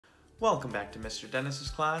Welcome back to Mr. Dennis's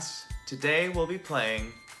class. Today we'll be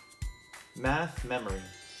playing Math Memory.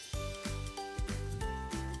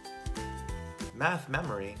 Math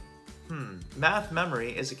Memory? Math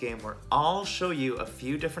Memory is a game where I'll show you a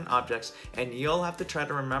few different objects and you'll have to try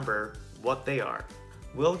to remember what they are.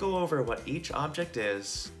 We'll go over what each object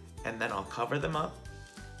is, and then I'll cover them up,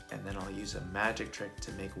 and then I'll use a magic trick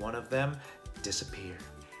to make one of them disappear.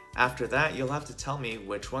 After that, you'll have to tell me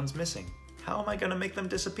which one's missing. How am I gonna make them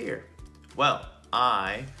disappear? Well,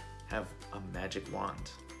 I have a magic wand.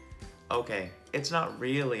 Okay, it's not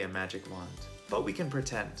really a magic wand, but we can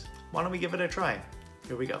pretend. Why don't we give it a try?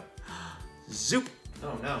 Here we go. Zoop!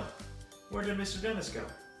 Oh no, where did Mr. Dennis go?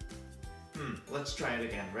 Let's try it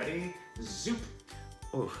again. Ready? Zoop!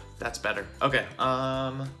 Ooh, that's better. Okay,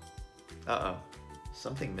 uh-oh.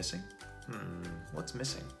 Something missing? What's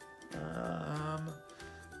missing?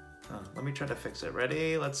 Let me try to fix it.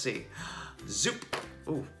 Ready? Let's see. Zoop!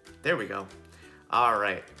 Ooh, there we go. All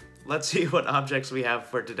right, let's see what objects we have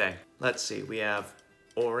for today. Let's see, we have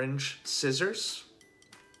orange scissors.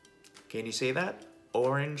 Can you say that?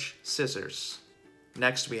 Orange scissors.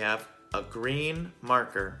 Next we have a green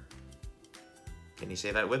marker. Can you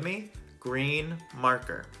say that with me? Green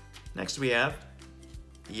marker. Next we have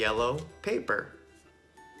yellow paper.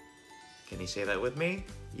 Can you say that with me?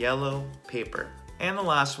 Yellow paper. And the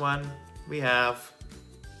last one, we have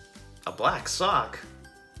a black sock.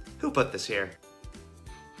 Who put this here?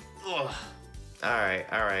 Ugh. All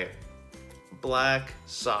right. Black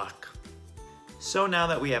sock. So now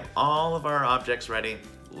that we have all of our objects ready,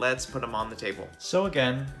 let's put them on the table. So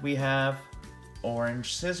again, we have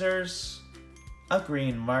orange scissors, a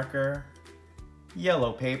green marker,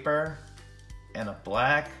 yellow paper, and a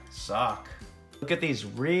black sock. Look at these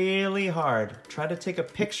really hard. Try to take a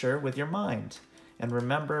picture with your mind and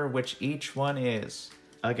remember which each one is.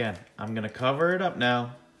 Again, I'm gonna cover it up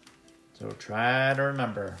now, so try to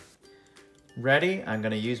remember. Ready? I'm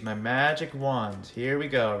gonna use my magic wand. Here we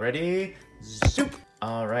go. Ready? Zoop!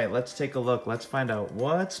 All right, let's take a look. Let's find out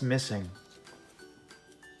what's missing.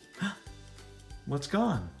 What's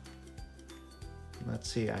gone?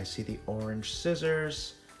 Let's see, I see the orange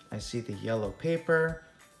scissors. I see the yellow paper.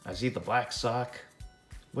 I see the black sock.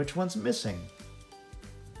 Which one's missing?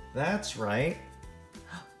 That's right.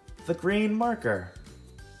 The green marker.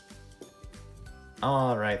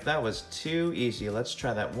 All right, that was too easy. Let's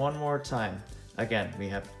try that one more time. Again, we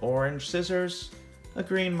have orange scissors, a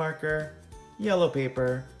green marker, yellow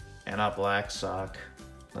paper, and a black sock.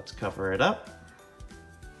 Let's cover it up.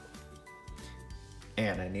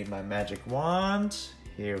 And I need my magic wand.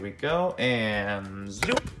 Here we go, and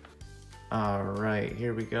zoop. All right,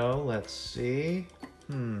 here we go. Let's see.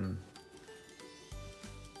 Oh,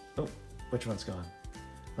 which one's gone?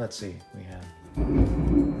 Let's see, we have...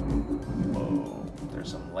 Whoa,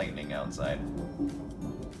 there's some lightning outside.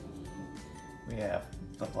 We have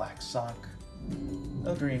the black sock,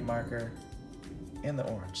 the green marker, and the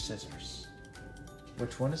orange scissors.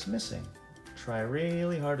 Which one is missing? Try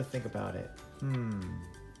really hard to think about it.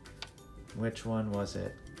 Which one was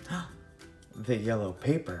it? The yellow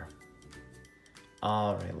paper.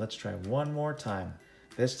 All right, let's try one more time.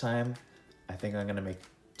 This time, I think I'm gonna make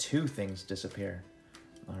two things disappear.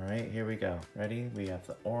 All right, here we go. Ready? We have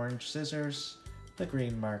the orange scissors, the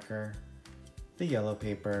green marker, the yellow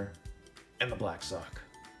paper, and the black sock.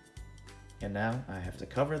 And now I have to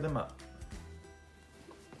cover them up.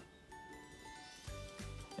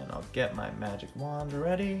 And I'll get my magic wand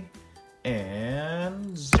ready,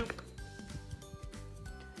 and zoop!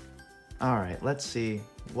 All right, let's see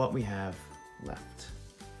what we have left.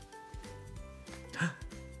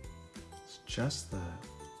 It's just the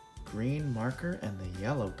green marker and the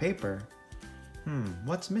yellow paper.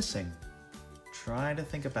 What's missing? Try to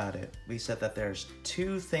think about it. We said that there's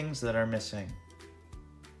two things that are missing.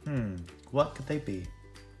 What could they be?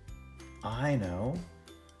 I know.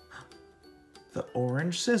 The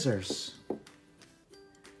orange scissors.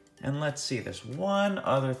 And let's see, there's one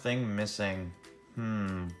other thing missing.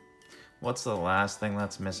 What's the last thing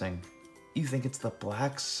that's missing? You think it's the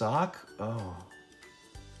black sock? Oh,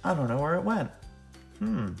 I don't know where it went.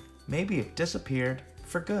 Maybe it disappeared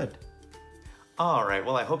for good. All right,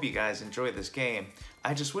 well, I hope you guys enjoyed this game.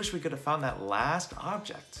 I just wish we could have found that last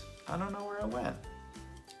object. I don't know where it went.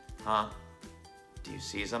 Huh? Do you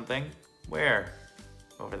see something? Where?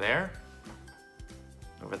 Over there?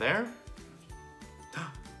 Over there?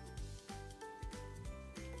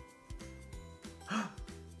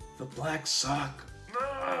 The black sock.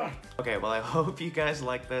 Okay, well, I hope you guys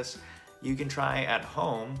like this. You can try at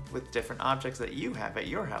home with different objects that you have at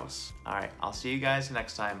your house. All right, I'll see you guys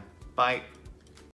next time. Bye.